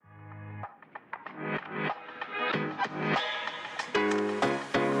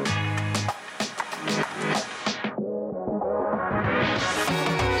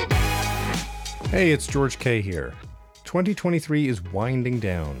Hey, it's George K. here. 2023 is winding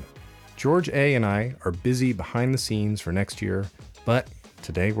down. George A. and I are busy behind the scenes for next year, but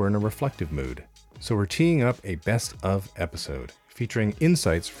today we're in a reflective mood. So we're teeing up a best of episode featuring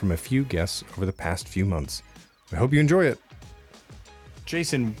insights from a few guests over the past few months. I hope you enjoy it.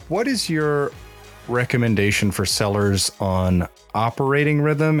 Jason, what is your recommendation for sellers on operating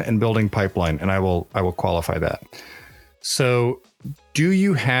rhythm and building pipeline? And I will qualify that. So do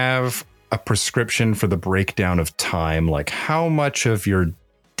you have a prescription for the breakdown of time? Like how much of your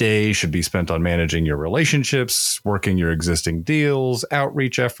day should be spent on managing your relationships, working your existing deals,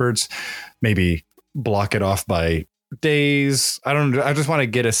 outreach efforts, maybe block it off by days? I don't know. I just want to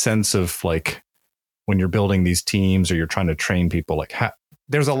get a sense of like when you're building these teams or you're trying to train people, like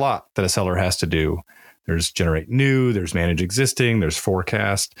there's a lot that a seller has to do. There's generate new, there's manage existing, there's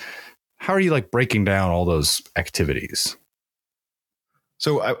forecast. How are you like breaking down all those activities?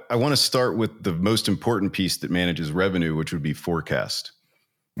 So I want to start with the most important piece that manages revenue, which would be forecast.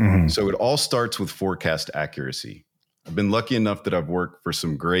 Mm-hmm. So it all starts with forecast accuracy. I've been lucky enough that I've worked for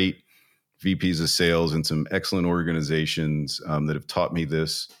some great VPs of sales and some excellent organizations that have taught me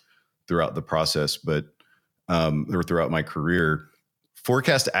this throughout the process, or throughout my career.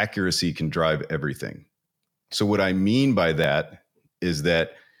 Forecast accuracy can drive everything. So what I mean by that is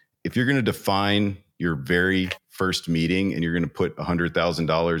that if you're going to define your very first meeting and you're going to put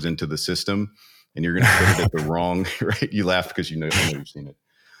 $100,000 into the system and you're going to put it at the wrong, right? You laugh because I know you've seen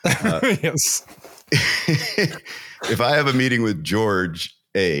it. Yes. If I have a meeting with George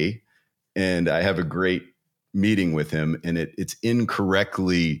A and I have a great meeting with him and it's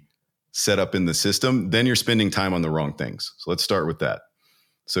incorrectly set up in the system, then you're spending time on the wrong things. So let's start with that.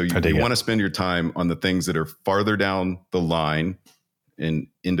 So you want to spend your time on the things that are farther down the line and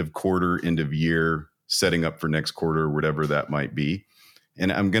end of quarter, end of year, setting up for next quarter, whatever that might be.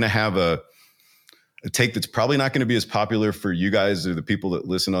 And I'm going to have a take that's probably not going to be as popular for you guys or the people that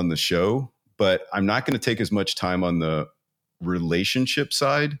listen on the show, but I'm not going to take as much time on the relationship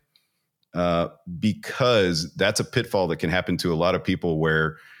side because that's a pitfall that can happen to a lot of people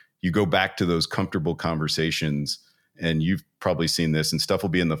where you go back to those comfortable conversations, and you've probably seen this, and stuff will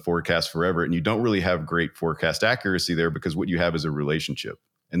be in the forecast forever. And you don't really have great forecast accuracy there because what you have is a relationship,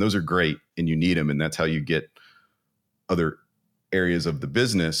 and those are great and you need them. And that's how you get other areas of the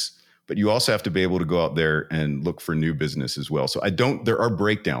business, but you also have to be able to go out there and look for new business as well. So there are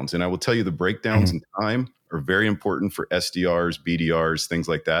breakdowns, and I will tell you the breakdowns in time are very important for SDRs, BDRs, things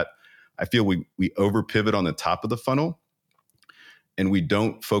like that. I feel we over pivot on the top of the funnel, and we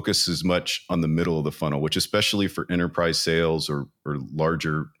don't focus as much on the middle of the funnel, which especially for enterprise sales or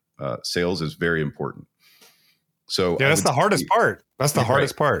larger sales is very important. So yeah, that's the hardest part. That's the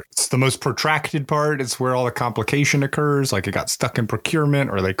hardest part. It's the most protracted part. It's where all the complication occurs. Like it got stuck in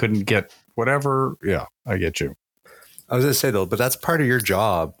procurement or they couldn't get whatever. Yeah, I get you. I was going to say though, but that's part of your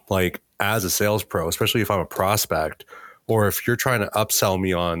job. Like as a sales pro, especially if I'm a prospect or if you're trying to upsell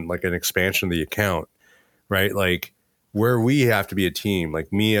me on like an expansion of the account, right? Like where we have to be a team,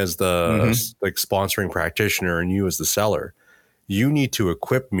 like me as the like sponsoring practitioner and you as the seller, you need to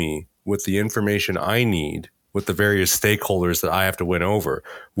equip me with the information I need with the various stakeholders that I have to win over.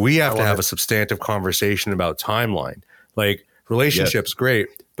 We have to have a substantive conversation about timeline. Like relationships, great,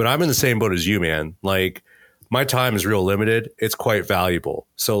 but I'm in the same boat as you, man. Like my time is real limited. It's quite valuable.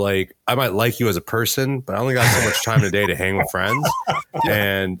 So like I might like you as a person, but I only got so much time in a day to hang with friends.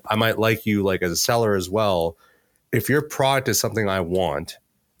 And I might like you like as a seller as well. If your product is something I want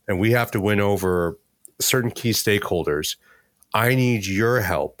and we have to win over certain key stakeholders, I need your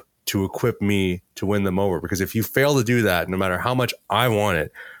help to equip me to win them over. Because if you fail to do that, no matter how much I want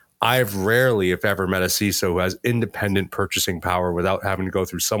it, I've rarely, if ever, met a CISO who has independent purchasing power without having to go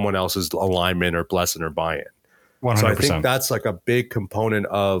through someone else's alignment or blessing or buy-in. 100%. So I think that's like a big component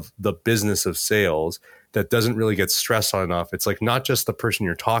of the business of sales that doesn't really get stressed on enough. It's like not just the person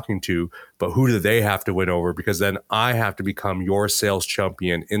you're talking to, but who do they have to win over? Because then I have to become your sales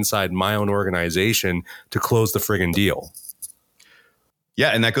champion inside my own organization to close the friggin' deal.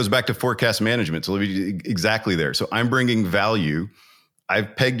 Yeah, and that goes back to forecast management. So let me exactly there. So I'm bringing value.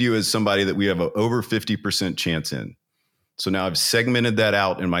 I've pegged you as somebody that we have an over 50% chance in. So now I've segmented that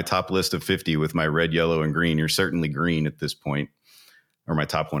out in my top list of 50 with my red, yellow, and green. You're certainly green at this point, or my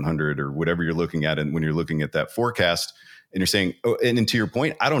top 100 or whatever you're looking at. And when you're looking at that forecast and you're saying, oh, and to your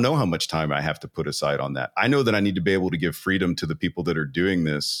point, I don't know how much time I have to put aside on that. I know that I need to be able to give freedom to the people that are doing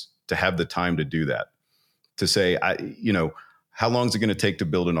this to have the time to do that, to say, how long is it going to take to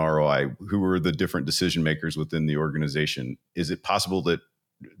build an ROI? Who are the different decision makers within the organization? Is it possible that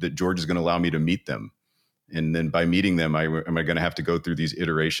George is going to allow me to meet them And then by meeting them, am I going to have to go through these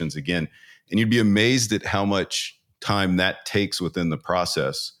iterations again? And you'd be amazed at how much time that takes within the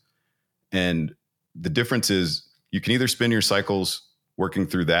process. And the difference is you can either spend your cycles working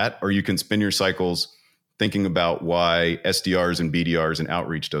through that, or you can spend your cycles thinking about why SDRs and BDRs and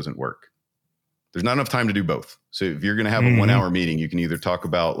outreach doesn't work. There's not enough time to do both. So if you're going to have a 1 hour meeting, you can either talk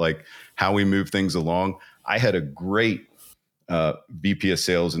about like how we move things along. I had a great VP of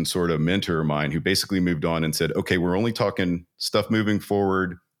sales and sort of mentor of mine who basically moved on and said, okay, we're only talking stuff moving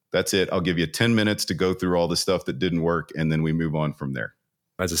forward. That's it. I'll give you 10 minutes to go through all the stuff that didn't work. And then we move on from there.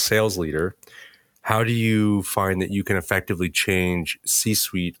 As a sales leader, how do you find that you can effectively change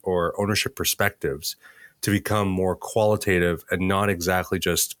C-suite or ownership perspectives to become more qualitative and not exactly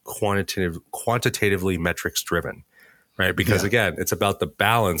just quantitatively metrics driven, right? Because again, it's about the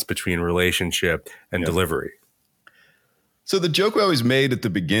balance between relationship and delivery. So the joke I always made at the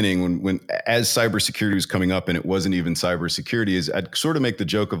beginning when as cybersecurity was coming up and it wasn't even cybersecurity is I'd sort of make the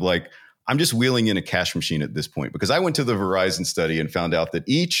joke of like, I'm just wheeling in a cash machine at this point, because I went to the Verizon study and found out that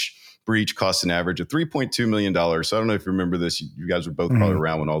each breach costs an average of $3.2 million. So I don't know if you remember this. You guys were both probably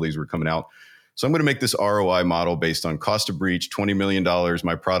around when all these were coming out. So I'm going to make this ROI model based on cost of breach, $20 million.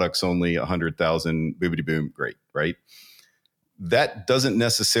 My product's only 100,000, boobity boom. Great, right? That doesn't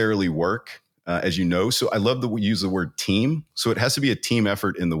necessarily work, as you know. So I love that we use the word team. So it has to be a team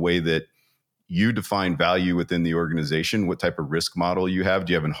effort in the way that you define value within the organization, what type of risk model you have.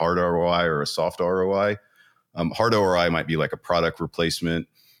 Do you have a hard ROI or a soft ROI? Hard ROI might be like a product replacement,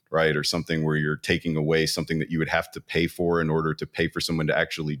 right? Or something where you're taking away something that you would have to pay for in order to pay for someone to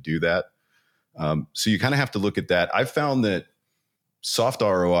actually do that. So you kind of have to look at that. I've found that soft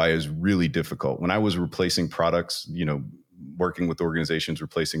ROI is really difficult. When I was replacing products, working with organizations,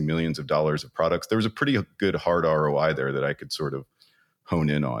 replacing millions of dollars of products, there was a pretty good hard ROI there that I could sort of hone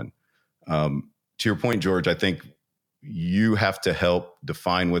in on. To your point, George, I think you have to help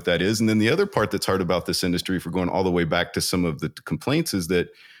define what that is. And then the other part that's hard about this industry, if we're going all the way back to some of the complaints, is that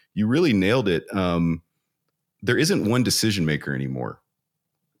you really nailed it. There isn't one decision maker anymore.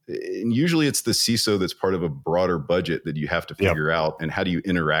 And usually it's the CISO that's part of a broader budget that you have to figure out. And how do you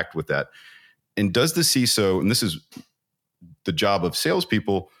interact with that? And does the CISO, and this is the job of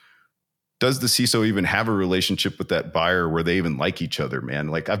salespeople, does the CISO even have a relationship with that buyer where they even like each other, man?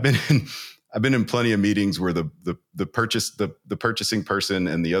 Like I've been in plenty of meetings where the purchasing person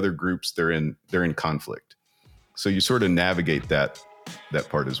and the other groups, they're in conflict. So you sort of navigate that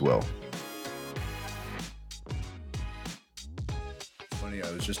part as well. Funny,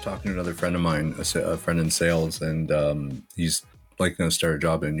 I was just talking to another friend of mine, a friend in sales, and he's like going to start a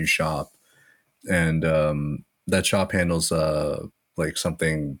job in a new shop, and that shop handles like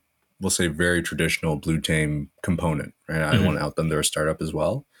something, we'll say, very traditional blue team component, right? I don't want to out them, they're a startup as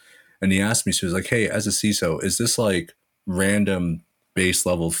well. And he asked me, so he was like, hey, as a CISO, is this like random base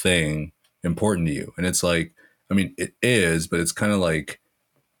level thing important to you? And it's like, I mean, it is, but it's kind of like,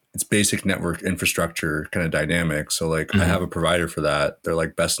 it's basic network infrastructure kind of dynamic. So like I have a provider for that. They're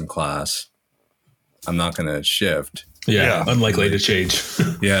like best in class. I'm not going to shift. Yeah. Unlikely to change.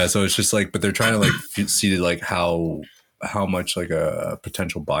 Yeah. So it's just like, but they're trying to like see like how much like a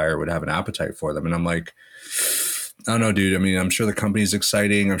potential buyer would have an appetite for them. And I'm like, I don't know, dude. I mean, I'm sure the company's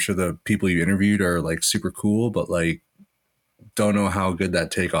exciting. I'm sure the people you interviewed are like super cool, but like, don't know how good that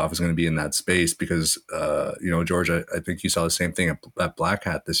takeoff is going to be in that space because, George, I think you saw the same thing at Black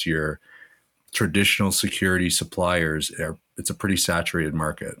Hat this year. Traditional security suppliers, it's a pretty saturated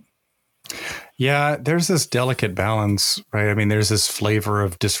market. Yeah, there's this delicate balance, right? I mean, there's this flavor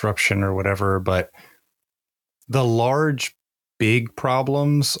of disruption or whatever, but the large, big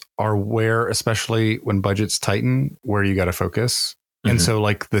problems are where, especially when budgets tighten, where you got to focus. And so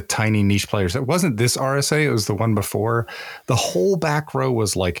like the tiny niche players, it wasn't this RSA, it was the one before. The whole back row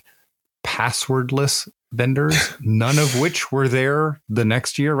was like passwordless vendors, none of which were there the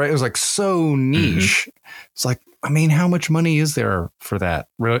next year, right? It was like so niche. It's like, I mean, how much money is there for that?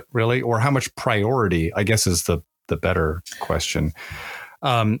 Really? Or how much priority, I guess, is the better question.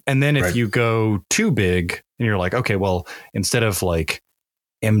 And then if you go too big and you're like, okay, well, instead of like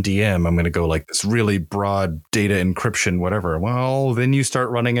MDM, I'm going to go like this really broad data encryption, whatever. Well, then you start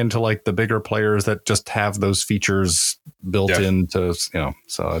running into like the bigger players that just have those features built into,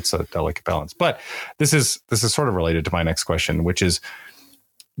 so it's a delicate balance. But this is sort of related to my next question, which is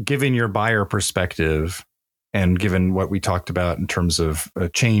given your buyer perspective and given what we talked about in terms of a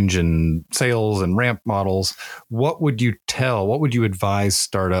change in sales and ramp models, what would you advise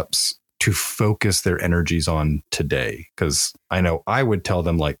startups to focus their energies on today? Because I know I would tell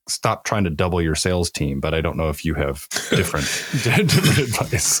them like, stop trying to double your sales team, but I don't know if you have different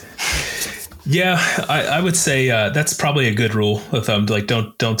advice. Yeah, I would say that's probably a good rule of thumb. Like,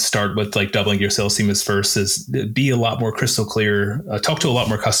 don't start with like doubling your sales team as first. Is be a lot more crystal clear. Talk to a lot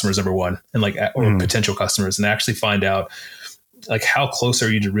more customers, number one, and like or potential customers, and actually find out like how close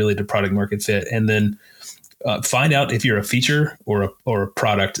are you to really to product market fit, and then find out if you're a feature or a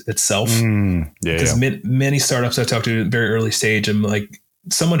product itself. Because many startups I talked to at a very early stage, I'm like,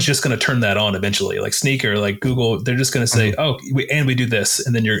 someone's just going to turn that on eventually, like Sneaker, like Google. They're just going to say, "Oh, we do this,"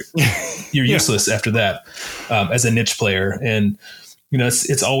 and then you're useless after that as a niche player. And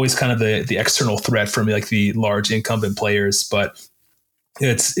it's always kind of the external threat from like the large incumbent players. But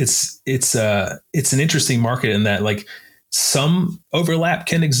it's an interesting market in that like some overlap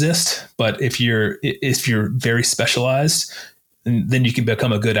can exist, but if you're very specialized, then you can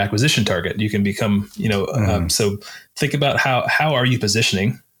become a good acquisition target. You can become, so think about how are you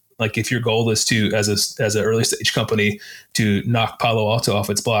positioning? Like if your goal is to, as an early stage company, to knock Palo Alto off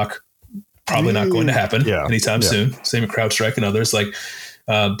its block, probably not going to happen anytime soon. Same with CrowdStrike and others. Like,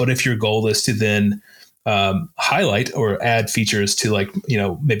 but if your goal is to then highlight or add features to like,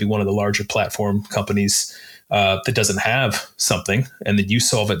 maybe one of the larger platform companies that doesn't have something, and then you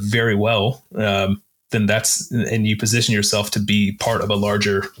solve it very well, then and you position yourself to be part of a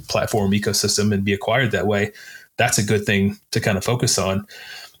larger platform ecosystem and be acquired that way. That's a good thing to kind of focus on.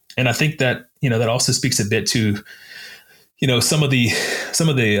 And I think that, that also speaks a bit to, some of the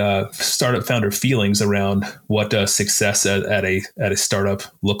startup founder feelings around what does success at a startup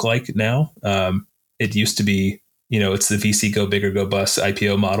look like now. It used to be, it's the VC go big or go bust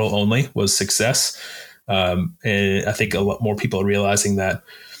IPO model only was success. And I think a lot more people are realizing that,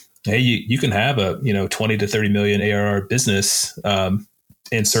 hey, you can have a 20 to 30 million ARR business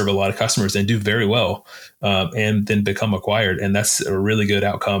and serve a lot of customers and do very well, and then become acquired, and that's a really good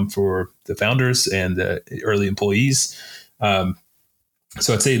outcome for the founders and the early employees. So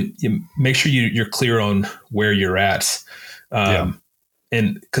I'd say make sure you're clear on where you're at,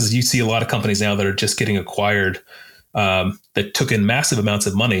 and because you see a lot of companies now that are just getting acquired that took in massive amounts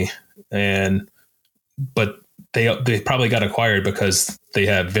of money, but they probably got acquired because they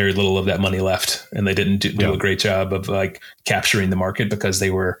had very little of that money left, and they didn't do a great job of like capturing the market because they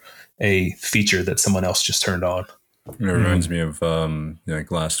were a feature that someone else just turned on. It reminds me of like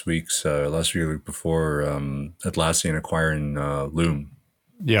last week before Atlassian acquiring Loom.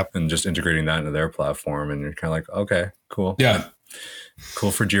 Yep. And just integrating that into their platform, and you're kind of like, okay, cool. Yeah.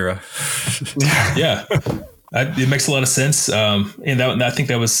 Cool for Jira. Yeah. It makes a lot of sense. And I think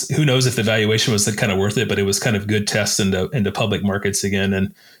that was, who knows if the valuation was kind of worth it, but it was kind of good test into public markets again.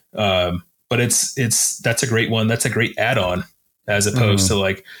 And, but that's a great one. That's a great add-on as opposed to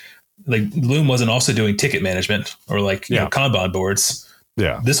like Loom wasn't also doing ticket management or like, Kanban boards.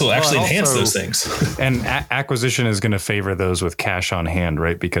 Yeah. This will actually enhance those things. And acquisition is going to favor those with cash on hand,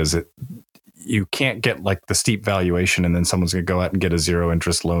 right? Because you can't get like the steep valuation and then someone's going to go out and get a zero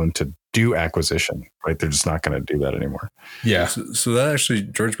interest loan to do acquisition, right? They're just not going to do that anymore. Yeah. So that actually,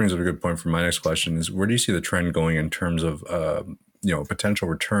 George brings up a good point for my next question is, where do you see the trend going in terms of, potential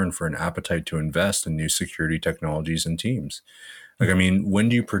return for an appetite to invest in new security technologies and teams? Like, I mean, when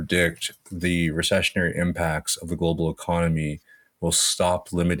do you predict the recessionary impacts of the global economy will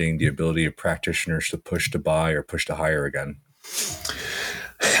stop limiting the ability of practitioners to push to buy or push to hire again?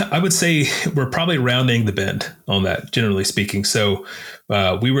 I would say we're probably rounding the bend on that, generally speaking. So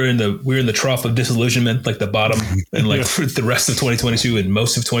we were in the trough of disillusionment, like the bottom, and like for the rest of 2022 and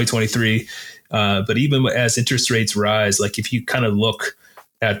most of 2023. But even as interest rates rise, like if you kind of look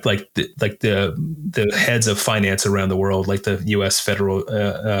at the heads of finance around the world, like the U.S. federal,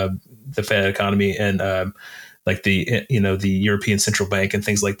 the Fed economy, and like the European Central Bank and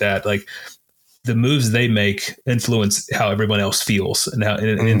things like that, like the moves they make influence how everyone else feels and how it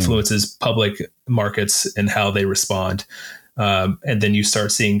influences public markets and how they respond. And then you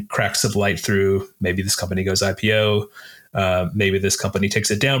start seeing cracks of light through, maybe this company goes IPO, maybe this company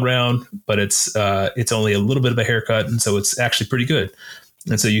takes a down round, but it's only a little bit of a haircut. And so it's actually pretty good.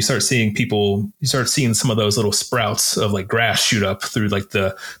 And so you start seeing some of those little sprouts of like grass shoot up through like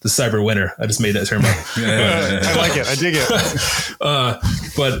the cyber winter. I just made that term up. I like it. I dig it.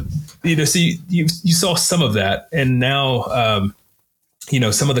 But so you saw some of that, and now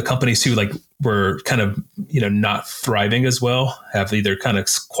some of the companies who like were kind of not thriving as well have either kind of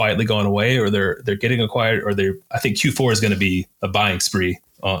quietly gone away, or they're getting acquired, or I think Q4 is going to be a buying spree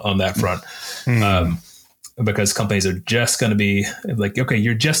on that front. Because companies are just going to be like, okay,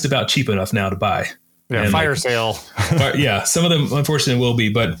 you're just about cheap enough now to buy. Yeah, and fire sale. Yeah, some of them unfortunately will be,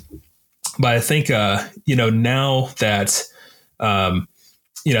 but I think now that I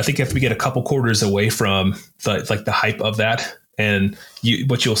think after we get a couple quarters away from the hype of that, And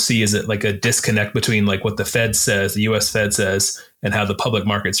what you'll see is that like a disconnect between like what the Fed says, the US Fed says, and how the public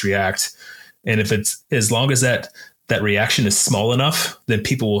markets react. And if it's, as long as that reaction is small enough, then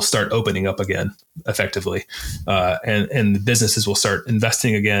people will start opening up again effectively. And the businesses will start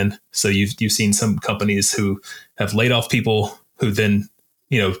investing again. So you've seen some companies who have laid off people who then,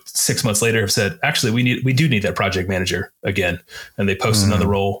 6 months later have said, actually, we do need that project manager again. And they post another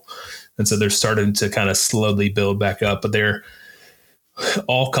role. And so they're starting to kind of slowly build back up, but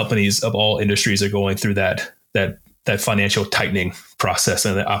all companies of all industries are going through that financial tightening process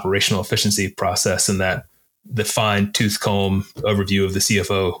and the operational efficiency process, and that the fine tooth comb overview of the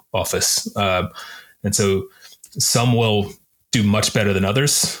CFO office. And so some will do much better than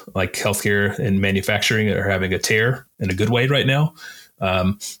others, like healthcare and manufacturing are having a tear in a good way right now.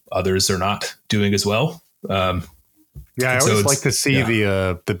 Others are not doing as well. Yeah, I always like to see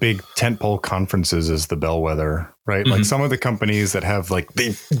the big tentpole conferences as the bellwether, right? Like some of the companies that have like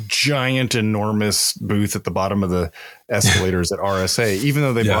the giant, enormous booth at the bottom of the escalators at RSA, even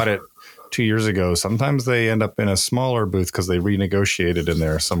though they bought it 2 years ago, sometimes they end up in a smaller booth because they renegotiated in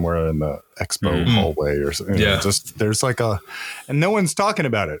there somewhere in the expo hallway or something. Just there's like and no one's talking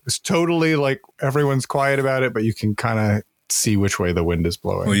about it. It's totally like everyone's quiet about it, but you can kind of see which way the wind is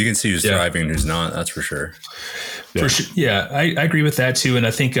blowing. Well, you can see who's thriving and who's not. That's for sure. For sure. Yeah, I agree with that too. And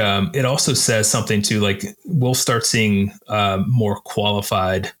I think it also says something too, like we'll start seeing more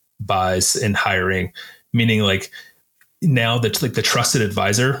qualified buys in hiring, meaning like now that like the trusted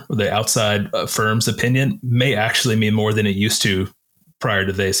advisor or the outside firm's opinion may actually mean more than it used to prior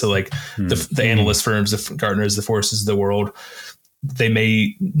to this. So like the analyst firms, the Gartners, the Forces of the world, they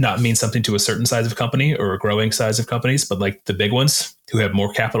may not mean something to a certain size of company or a growing size of companies, but like the big ones who have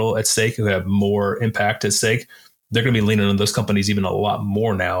more capital at stake, who have more impact at stake, they're going to be leaning on those companies even a lot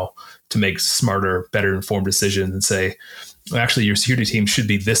more now to make smarter, better informed decisions and say, well, actually, your security team should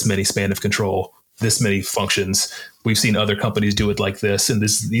be this many span of control, this many functions. We've seen other companies do it like this, and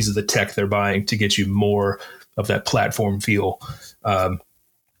these are the tech they're buying to get you more of that platform feel. But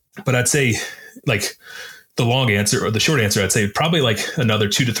I'd say like the long answer or the short answer, I'd say probably like another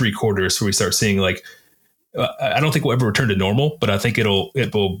 2 to 3 quarters where we start seeing like, I don't think we'll ever return to normal, but I think it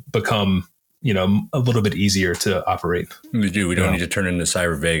will become, a little bit easier to operate. We don't need to turn into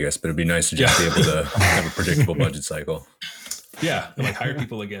Cyber Vegas, but it'd be nice to just be able to have a predictable budget cycle. Yeah. And like hire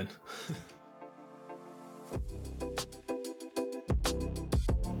people again.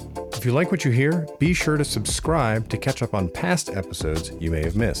 If you like what you hear, be sure to subscribe to catch up on past episodes you may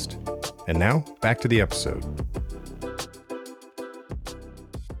have missed. And now, back to the episode.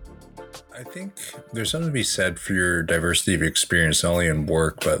 I think there's something to be said for your diversity of experience, not only in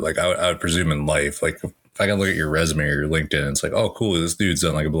work, but like I would presume in life. Like if I can look at your resume or your LinkedIn, it's like, oh, cool, this dude's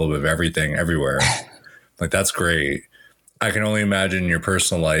done like a little bit of everything everywhere. Like, that's great. I can only imagine your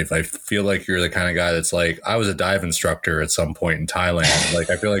personal life. I feel like you're the kind of guy that's like, I was a dive instructor at some point in Thailand. Like,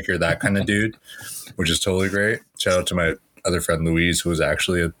 I feel like you're that kind of dude, which is totally great. Shout out to my other friend Louise, who was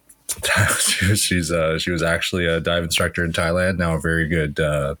actually she was actually a dive instructor in Thailand. Now a very good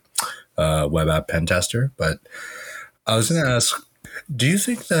web app pen tester. But I was going to ask, do you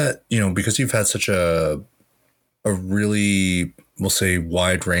think that, because you've had such a really, we'll say,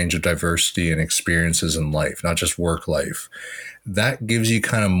 wide range of diversity and experiences in life, not just work life, that gives you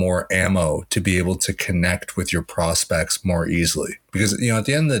kind of more ammo to be able to connect with your prospects more easily? Because, at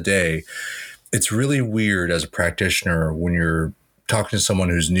the end of the day, it's really weird as a practitioner when you're talking to someone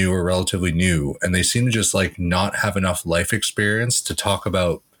who's new or relatively new, and they seem to just like not have enough life experience to talk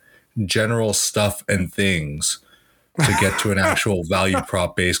about general stuff and things to get to an actual value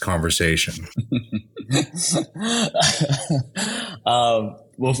prop based conversation. Well,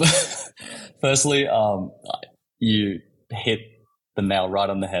 firstly, you hit the nail right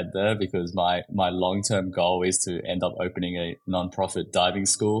on the head there, because my long-term goal is to end up opening a non-profit diving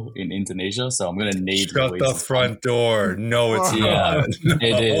school in Indonesia. So I'm going to need Shut the front door. No, it's not.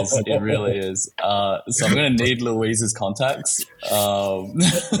 It is. It really is. So I'm going to need Louise's contacts. Happy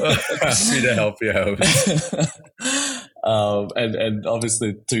to help you out. And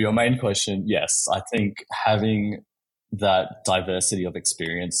obviously, to your main question, yes, I think having that diversity of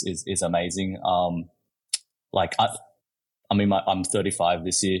experience is amazing. I'm 35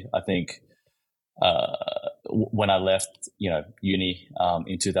 this year. I think when I left, uni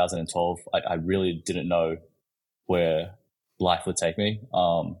in 2012, I really didn't know where life would take me.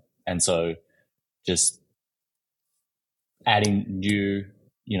 And so just adding new,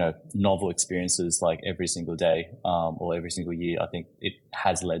 novel experiences like every single day or every single year, I think it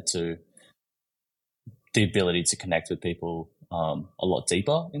has led to the ability to connect with people a lot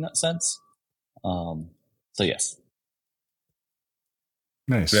deeper in that sense. So yes.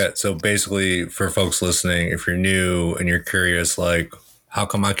 Nice. Yeah. So basically, for folks listening, if you're new and you're curious, like, how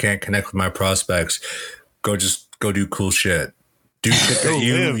come I can't connect with my prospects? Go do cool shit. Do shit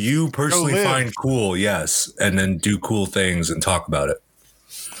that you personally find cool. Yes, and then do cool things and talk about it.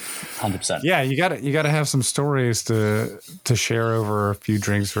 100%. Yeah, you gotta have some stories to share over a few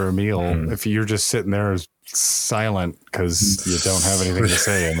drinks or a meal. Mm-hmm. If you're just sitting there silent because you don't have anything to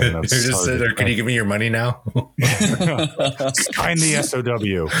say, I mean, that's you're just sitting there. Can you give me your money now? Sign the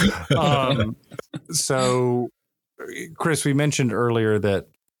SOW. So, Chris, we mentioned earlier that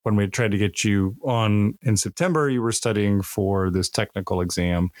when we tried to get you on in September, you were studying for this technical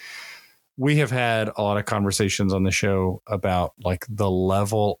exam. We have had a lot of conversations on the show about like the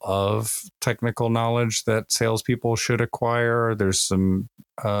level of technical knowledge that salespeople should acquire. There's some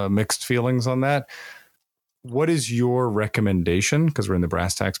mixed feelings on that. What is your recommendation? Because we're in the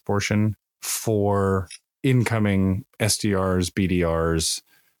brass tacks portion for incoming SDRs, BDRs.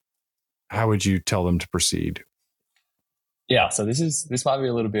 How would you tell them to proceed? Yeah, so this might be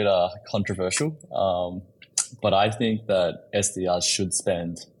a little bit controversial, but I think that SDRs should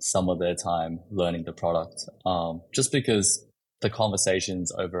spend some of their time learning the product, just because the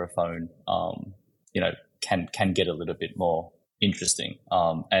conversations over a phone, can get a little bit more interesting.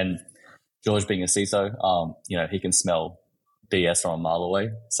 And George, being a CISO, he can smell BS from a mile away.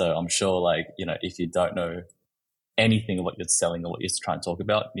 So I'm sure, if you don't know anything of what you're selling or what you're trying to talk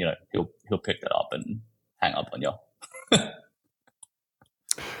about, he'll pick that up and hang up on you.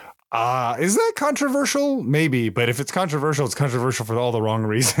 Is that controversial? Maybe, but if it's controversial for all the wrong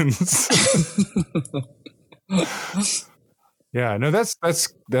reasons. Yeah, no,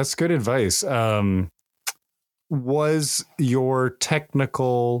 that's good advice. Was your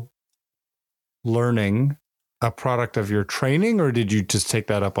technical learning a product of your training, or did you just take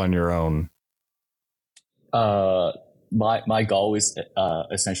that up on your own? My goal is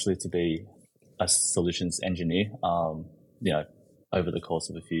essentially to be a solutions engineer. Over the course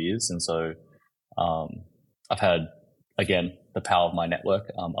of a few years. And so I've had, again, the power of my network.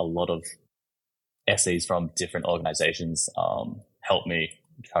 A lot of SEs from different organizations help me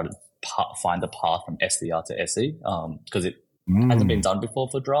try to find the path from SDR to SE, because it hasn't been done before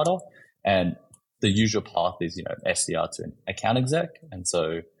for Dorado. And the usual path is, SDR to an account exec. And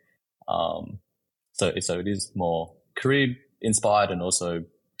so it is more career inspired and also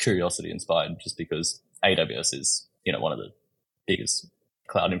curiosity inspired, just because AWS is, one of the biggest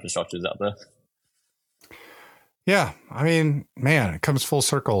cloud infrastructures out there. Yeah. I mean, man, it comes full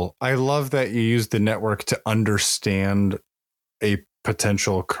circle. I love that you use the network to understand a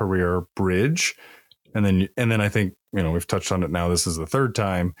potential career bridge. And then I think, we've touched on it now. This is the third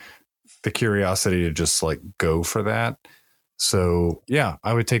time, the curiosity to just like go for that. So yeah,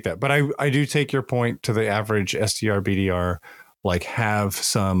 I would take that. But I do take your point to the average SDR, BDR, like have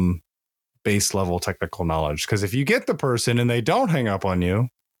some base level technical knowledge, because if you get the person and they don't hang up on you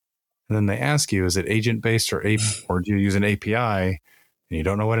and then they ask you, is it agent based or do you use an API, and you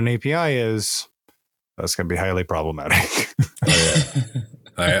don't know what an API is, that's going to be highly problematic.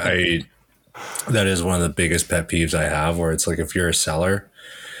 I that is one of the biggest pet peeves I have, where it's like, if you're a seller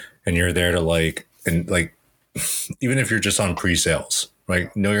and you're there to even if you're just on pre-sales,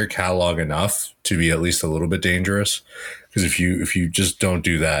 know your catalog enough to be at least a little bit dangerous. Because if you just don't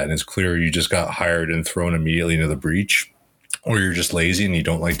do that, and it's clear you just got hired and thrown immediately into the breach, or you're just lazy and you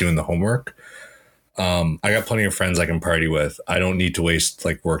don't like doing the homework, I got plenty of friends I can party with. I don't need to waste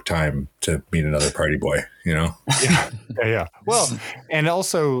work time to meet another party boy, Yeah. Well, and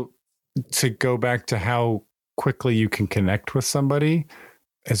also to go back to how quickly you can connect with somebody,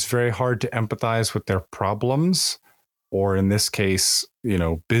 it's very hard to empathize with their problems, or in this case,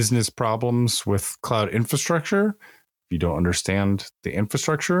 business problems with cloud infrastructure. You don't understand the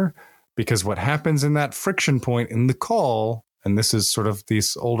infrastructure, because what happens in that friction point in the call, and this is sort of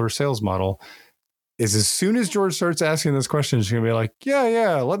this older sales model, is as soon as George starts asking those questions, you're gonna be like,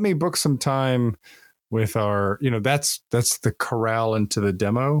 yeah, let me book some time with our, that's the corral into the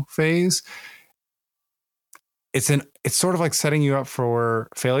demo phase. It's sort of like setting you up for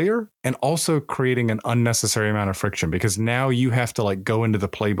failure and also creating an unnecessary amount of friction, because now you have to go into the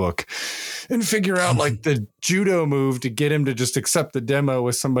playbook and figure out the judo move to get him to just accept the demo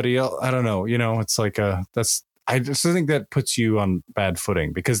with somebody else. I don't know. It's I just think that puts you on bad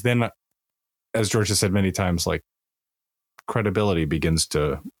footing, because then, as George has said many times, credibility begins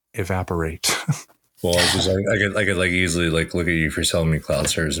to evaporate. Well, it's just I could easily look at you for selling me cloud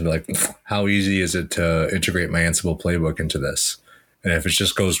service and be like, how easy is it to integrate my Ansible playbook into this? And if it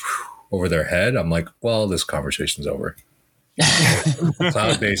just goes over their head, I'm like, well, this conversation's over.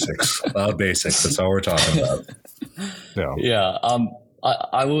 Cloud basics. That's all we're talking about. Yeah.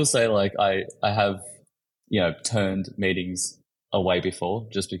 I will say, like, I have, turned meetings away before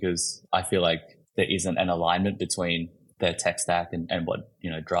just because I feel like there isn't an alignment between their tech stack and what,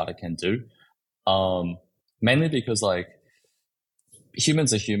 Drata can do. Mainly because, like,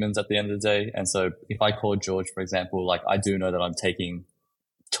 humans are humans at the end of the day. And so if I call George, for example, like, I do know that I'm taking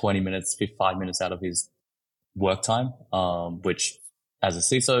 20 minutes, 5 minutes out of his work time, which as a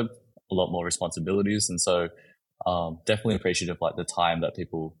CISO, a lot more responsibilities. And so definitely appreciative of, like, the time that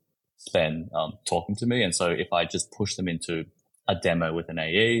people spend talking to me. And so if I just push them into a demo with an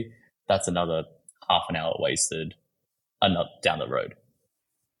AE, that's another half an hour wasted down the road.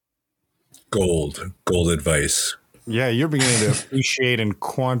 Gold advice. Yeah, you're beginning to appreciate and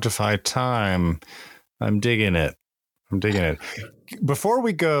quantify time. I'm digging it. Before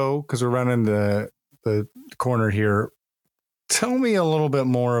we go, because we're running the corner here, tell me a little bit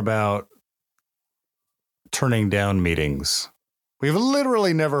more about turning down meetings. We've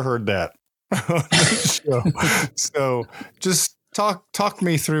literally never heard that on this show. So just talk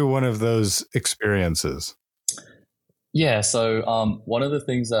me through one of those experiences. Yeah, so one of the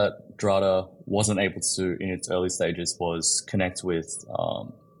things that Drata wasn't able to do in its early stages was connect with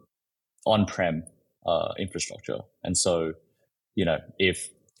on-prem infrastructure. And so, if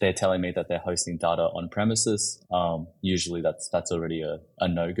they're telling me that they're hosting data on premises, usually that's already a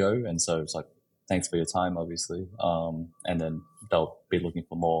no-go. And so it's like, thanks for your time, obviously. And then they'll be looking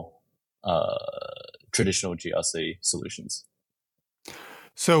for more traditional GRC solutions.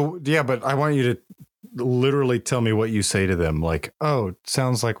 So, yeah, but I want you to literally tell me what you say to them. Like, oh, it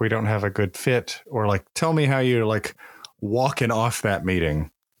sounds like we don't have a good fit. Or like, tell me how you're like walking off that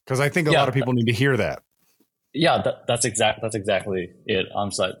meeting. Because I think a lot of people need to hear that. Yeah, that's exactly it. I'm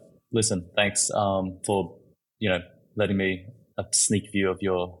just like, listen, thanks for letting me a sneak view of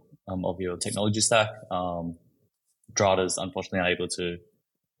your technology stack. Drata's unfortunately unable to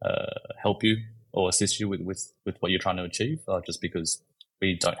help you or assist you with what you're trying to achieve, just because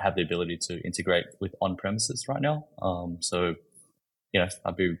we don't have the ability to integrate with on premises right now. So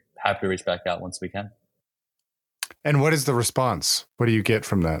I'd be happy to reach back out once we can. And what is the response? What do you get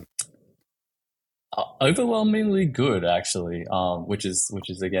from that? Overwhelmingly good, actually, which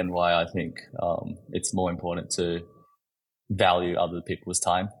is again why I think it's more important to value other people's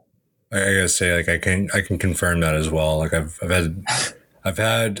time. I gotta say, like, I can confirm that as well. Like, I've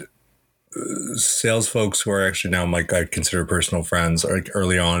had sales folks who are actually now, like, I consider personal friends, like,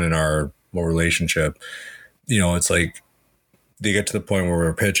 early on in our relationship. It's like they get to the point where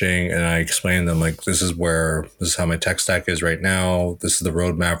we're pitching, and I explain to them, like, this is how my tech stack is right now. This is the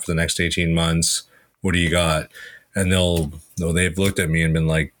roadmap for the next 18 months. What do you got? And they've looked at me and been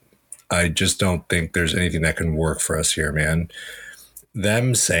like, I just don't think there's anything that can work for us here, man.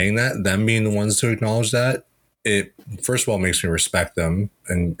 Them saying that, them being the ones to acknowledge that, it first of all makes me respect them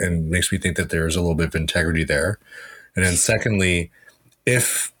and makes me think that there's a little bit of integrity there. And then secondly,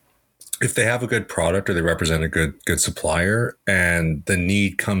 if they have a good product or they represent a good supplier and the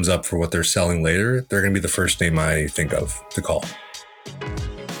need comes up for what they're selling later, they're going to be the first name I think of to call.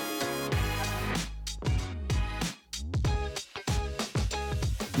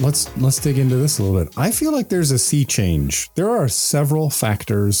 Let's dig into this a little bit. I feel like there's a sea change. There are several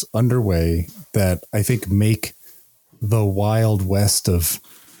factors underway that I think make the wild west of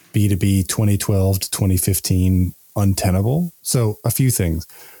B2B 2012 to 2015 untenable. So a few things.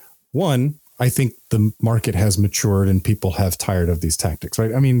 One, I think the market has matured and people have tired of these tactics,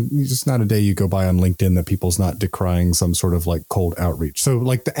 right? I mean, just not a day you go by on LinkedIn that people's not decrying some sort of like cold outreach. So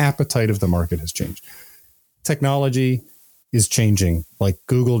like the appetite of the market has changed. Technology is changing. Like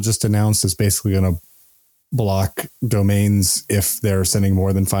Google just announced is basically going to block domains if they're sending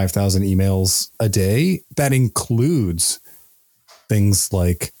more than 5,000 emails a day. That includes things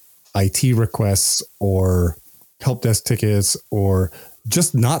like IT requests or help desk tickets or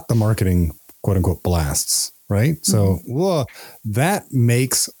just not the marketing quote unquote blasts, right? Mm-hmm. So that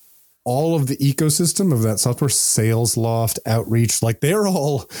makes all of the ecosystem of that software, Salesloft, Outreach, like they're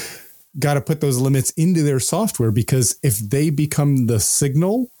all got to put those limits into their software, because if they become the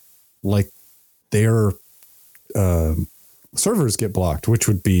signal, like their servers get blocked, which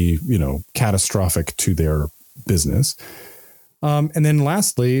would be, catastrophic to their business. And then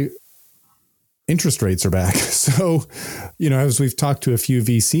lastly, interest rates are back. So, as we've talked to a few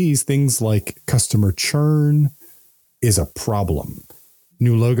VCs, things like customer churn is a problem.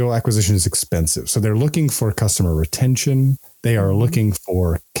 New logo acquisition is expensive. So they're looking for customer retention. They are looking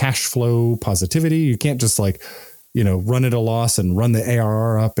for cash flow positivity. You can't just run at a loss and run the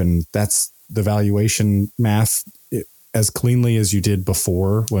ARR up, and that's the valuation math as cleanly as you did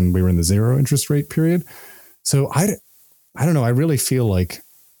before when we were in the zero interest rate period. So I don't know. I really feel like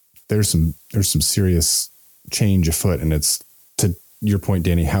there's some serious change afoot, and it's, to your point,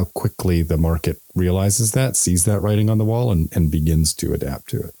 Dani, how quickly the market realizes that, sees that writing on the wall, and begins to adapt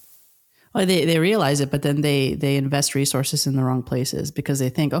to it. Well, they realize it, but then they invest resources in the wrong places because they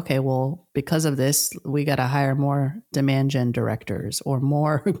think, okay, well, because of this, we got to hire more demand gen directors or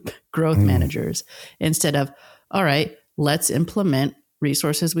more growth managers instead of, all right, let's implement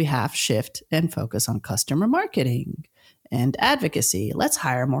resources we have, shift, and focus on customer marketing and advocacy. Let's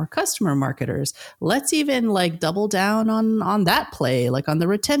hire more customer marketers. Let's even like double down on that play, like on the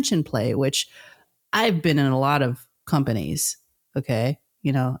retention play, which I've been in a lot of companies. Okay.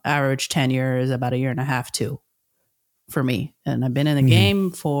 Average tenure is about 1.5 years too for me. And I've been in the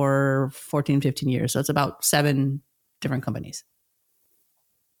game for 14, 15 years. So it's about 7 different companies.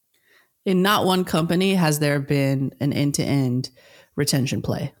 In not one company has there been an end-to-end retention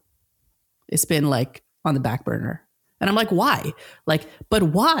play. It's been like on the back burner. And I'm like, why? But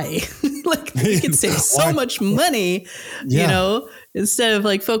why? Like you can save so much money, instead of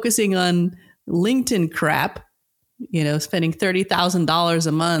like focusing on LinkedIn crap, spending $30,000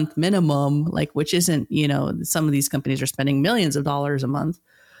 a month minimum, like, which isn't, some of these companies are spending millions of dollars a month.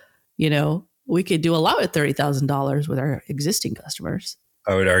 We could do a lot with $30,000 with our existing customers.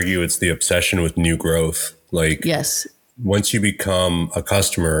 I would argue it's the obsession with new growth. Like, yes, once you become a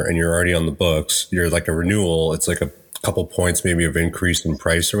customer and you're already on the books, you're like a renewal. It's like a couple points maybe of increase in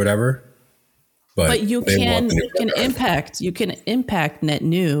price or whatever. But you can impact net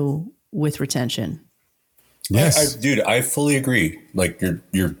new with retention. Yes, dude, I fully agree. Like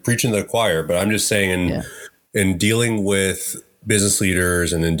you're preaching to the choir, but I'm just saying in dealing with business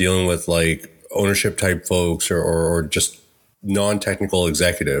leaders and in dealing with like ownership type folks or just non-technical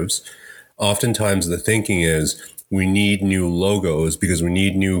executives, oftentimes the thinking is we need new logos because we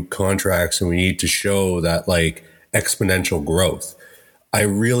need new contracts and we need to show that like exponential growth. I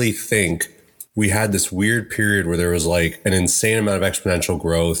really think we had this weird period where there was like an insane amount of exponential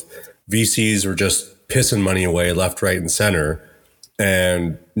growth. VCs were just pissing money away left, right, and center.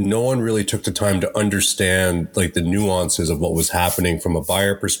 And no one really took the time to understand like the nuances of what was happening from a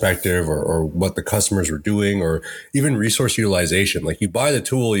buyer perspective or what the customers were doing or even resource utilization. Like you buy the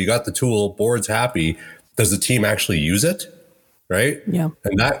tool, you got the tool, board's happy. Does the team actually use it? Right? Yeah.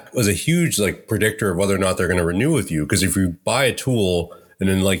 And that was a huge like predictor of whether or not they're going to renew with you. Because if you buy a tool and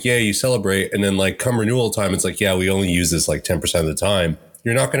then like, yeah, you celebrate and then like come renewal time, it's like, yeah, we only use this like 10% of the time.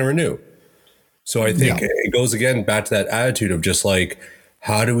 You're not going to renew. So I think it goes again back to that attitude of just like,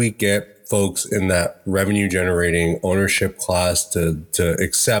 how do we get folks in that revenue generating ownership class to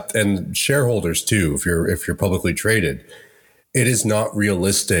accept, and shareholders too, if you're publicly traded. It is not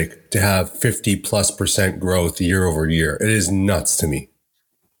realistic to have 50+% growth year over year. It is nuts to me.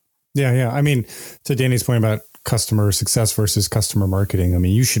 Yeah. I mean, to Dani's point about customer success versus customer marketing, I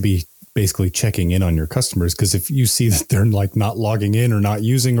mean, you should be basically checking in on your customers, because if you see that they're like not logging in or not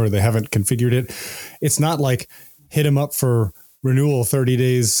using, or they haven't configured it, it's not like hit them up for renewal 30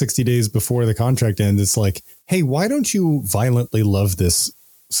 days, 60 days before the contract ends. It's like, hey, why don't you violently love this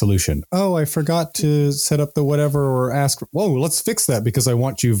solution? Oh, I forgot to set up the whatever, or ask, whoa, let's fix that because I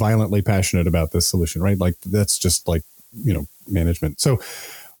want you violently passionate about this solution, right? Like that's just like, management. So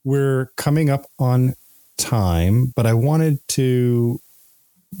we're coming up on time, but I wanted to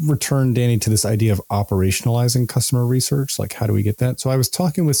return, Dani, to this idea of operationalizing customer research. Like, how do we get that? So I was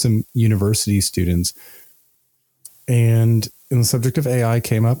talking with some university students, and the subject of AI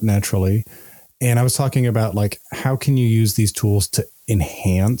came up naturally. And I was talking about like, how can you use these tools to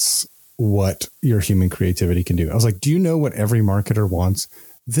enhance what your human creativity can do? I was like, do you know what every marketer wants?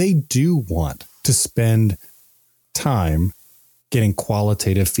 They do want to spend time getting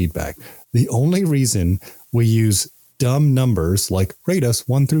qualitative feedback. The only reason we use dumb numbers like rate us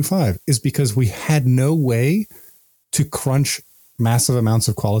 1 through 5 is because we had no way to crunch massive amounts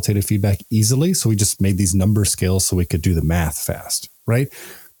of qualitative feedback easily. So we just made these number scales so we could do the math fast, right?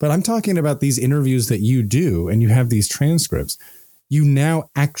 But I'm talking about these interviews that you do, and you have these transcripts. You now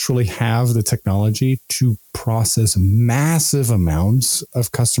actually have the technology to process massive amounts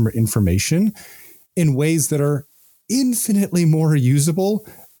of customer information in ways that are infinitely more usable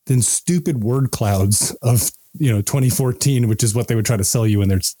than stupid word clouds of 2014, which is what they would try to sell you when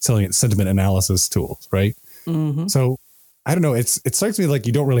they're selling it sentiment analysis tools, right? Mm-hmm. So I don't know. It strikes me like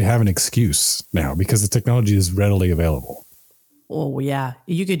you don't really have an excuse now because the technology is readily available. Oh yeah,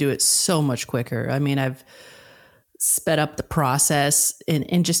 you could do it so much quicker. I mean, I've sped up the process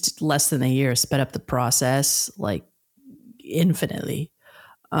in just less than a year. Sped up the process like infinitely.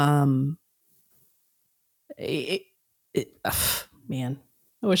 Man.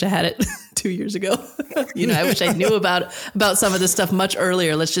 I wish I had it 2 years ago. I wish I knew about some of this stuff much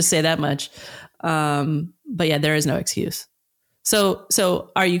earlier. Let's just say that much. But yeah, there is no excuse.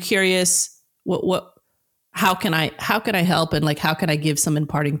 So are you curious? How can I help, and like how can I give some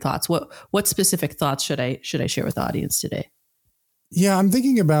imparting thoughts? What specific thoughts should I share with the audience today? Yeah, I'm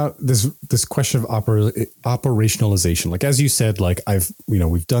thinking about this question of operationalization. Like, as you said, like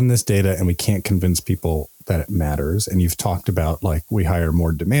we've done this data and we can't convince people that it matters. And you've talked about like we hire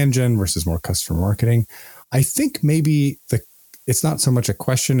more demand gen versus more customer marketing. I think maybe it's not so much a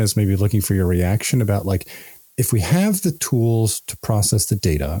question as maybe looking for your reaction about like, if we have the tools to process the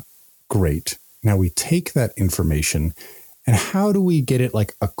data, great. Now we take that information and how do we get it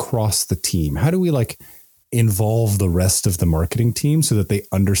like across the team? How do we like involve the rest of the marketing team so that they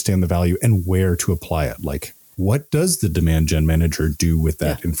understand the value and where to apply it? Like, what does the demand gen manager do with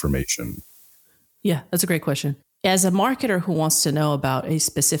that information? Yeah, that's a great question. As a marketer who wants to know about a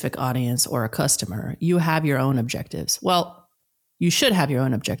specific audience or a customer, you have your own objectives. Well, you should have your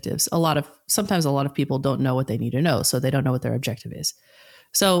own objectives. Sometimes a lot of people don't know what they need to know, so they don't know what their objective is.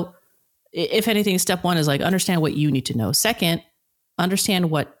 So if anything, step one is like understand what you need to know. Second,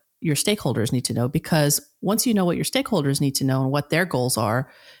 understand what your stakeholders need to know, because once you know what your stakeholders need to know and what their goals are,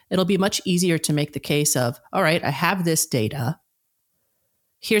 it'll be much easier to make the case of, all right, I have this data.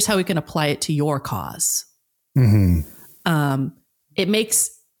 Here's how we can apply it to your cause. Mm-hmm. It makes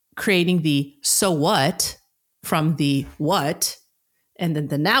creating the so what from the what and then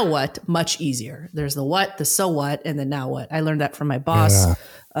the now what much easier. There's the what, the so what, and the now what. I learned that from my boss,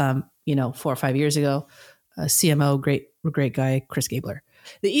 4 or 5 years ago. CMO, great guy, Chris Gabler.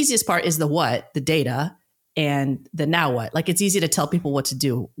 The easiest part is the what, the data, and the now what. Like, it's easy to tell people what to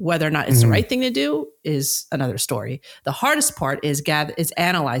do. Whether or not it's the right thing to do is another story. The hardest part is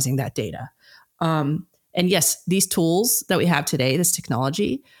analyzing that data. And yes, these tools that we have today, this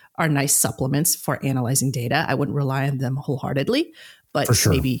technology, are nice supplements for analyzing data. I wouldn't rely on them wholesomely, but for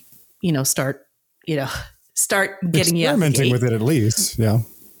sure, maybe start getting experimenting with it at least. Yeah.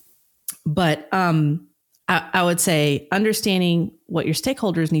 But I would say understanding what your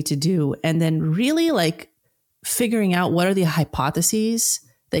stakeholders need to do, and then really like figuring out what are the hypotheses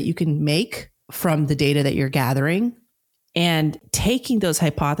that you can make from the data that you're gathering, and taking those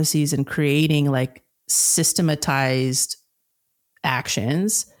hypotheses and creating like systematized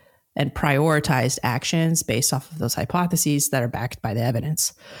actions and prioritized actions based off of those hypotheses that are backed by the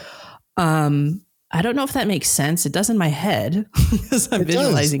evidence. I don't know if that makes sense. It does in my head because I'm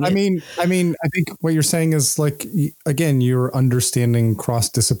visualizing it. I mean, I think what you're saying is like, again, you're understanding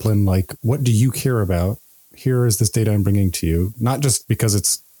cross-discipline. Like, what do you care about? Here is this data I'm bringing to you, not just because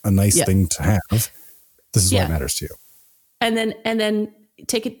it's a nice thing to have. This is what matters to you. And then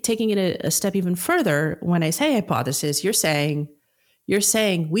taking it a step even further. When I say hypothesis, you're saying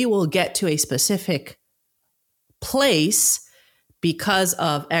we will get to a specific place because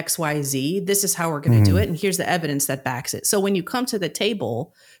of X, Y, Z. This is how we're going to do it. And here's the evidence that backs it. So when you come to the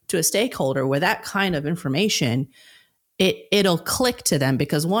table to a stakeholder with that kind of information, it'll click to them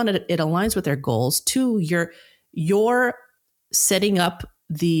because one, it aligns with their goals. Two, you're setting up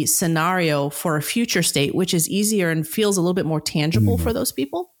the scenario for a future state, which is easier and feels a little bit more tangible for those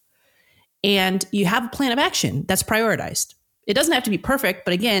people. And you have a plan of action that's prioritized. It doesn't have to be perfect,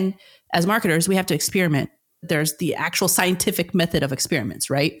 but again, as marketers, we have to experiment. There's the actual scientific method of experiments,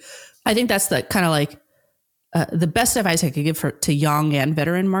 right? I think that's the kind of like the best advice I could give to young and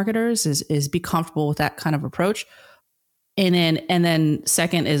veteran marketers is be comfortable with that kind of approach. And then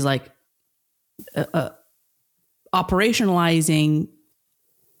second is like operationalizing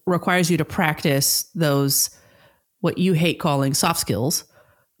requires you to practice those, what you hate calling soft skills,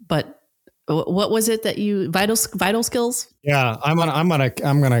 but what was it that vital skills? Yeah, I'm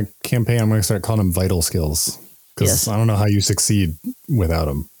gonna campaign. I'm gonna start calling them vital skills because I don't know how you succeed without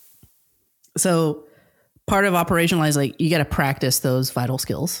them. So part of operationalize, like you got to practice those vital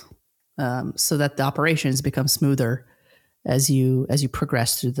skills, so that the operations become smoother as you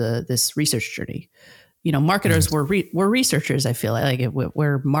progress through this research journey. Marketers we're researchers. I feel like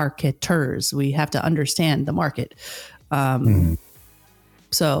we're marketers. We have to understand the market.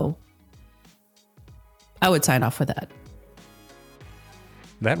 So I would sign off with that.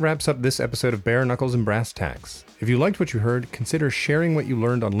 That wraps up this episode of Bare Knuckles and Brass Tacks. If you liked what you heard, consider sharing what you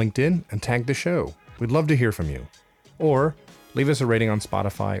learned on LinkedIn and tag the show. We'd love to hear from you. Or leave us a rating on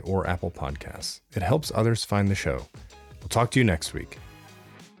Spotify or Apple Podcasts. It helps others find the show. We'll talk to you next week.